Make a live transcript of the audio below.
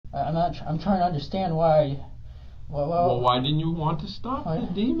I'm not. I'm trying to understand why. Well, why didn't you want to stop the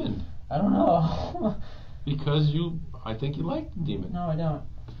demon? I don't know. Because I think you like the demon. No, I don't.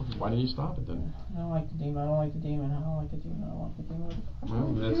 Why didn't you stop it then? I don't like the demon. I don't like the demon. I don't like the demon. I don't like the demon.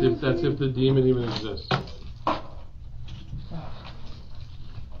 Well, that's if the demon even exists.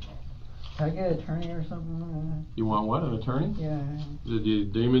 Can I get an attorney or something? You want what? An attorney? Yeah. Did the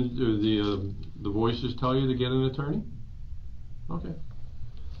demon, the voices tell you to get an attorney? Okay.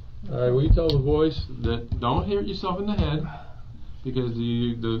 All right. Well, you tell the voice that don't hit yourself in the head, because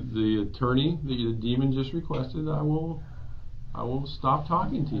the attorney the demon just requested. I will stop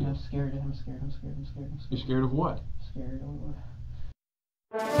talking to you. I'm scared. I'm scared. You're scared of what? Scared of what?